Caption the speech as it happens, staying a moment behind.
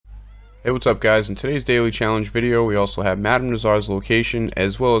Hey, what's up guys? In today's daily challenge video we also have Madam Nazar's location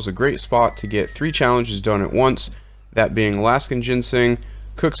as well as a great spot to get 3 challenges done at once, that being Alaskan ginseng,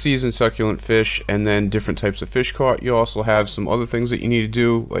 cooked seasoned succulent fish, and then different types of fish caught. You also have some other things that you need to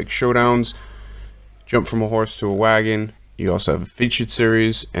do like showdowns, jump from a horse to a wagon. You also have a featured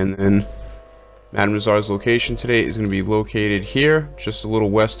series, and then Madam Nazar's location today is going to be located here just a little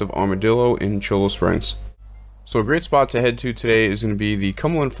west of Armadillo in Cholo Springs. So a great spot to head to today is going to be the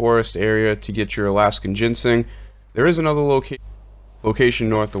Cumberland Forest area to get your Alaskan ginseng. There is another location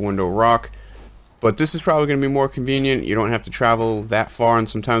north of Window Rock, but this is probably going to be more convenient. You don't have to travel that far, and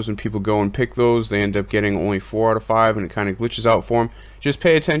sometimes when people go and pick those, they end up getting only 4 out of 5, and it kind of glitches out for them. Just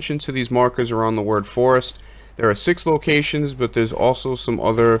pay attention to these markers around the word forest. There are 6 locations, but there's also some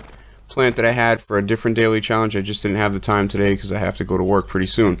other plant that I had for a different daily challenge. I just didn't have the time today because I have to go to work pretty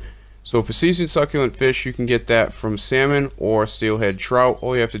soon. So for seasoned succulent fish, you can get that from salmon or steelhead trout.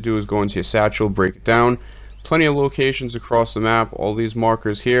 All you have to do is go into your satchel, break it down. Plenty of locations across the map. All these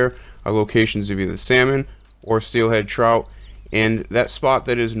markers here are locations of either salmon or steelhead trout. And that spot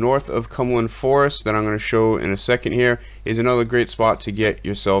that is north of Cumberland Forest that I'm going to show in a second here is another great spot to get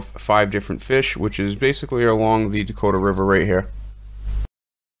yourself 5 different fish, which is basically along the Dakota River right here.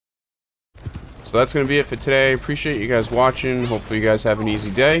 So that's going to be it for today. Appreciate you guys watching. Hopefully you guys have an easy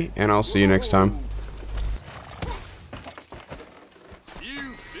day, and I'll see you next time.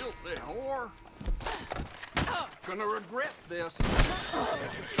 You filthy whore. Gonna regret this.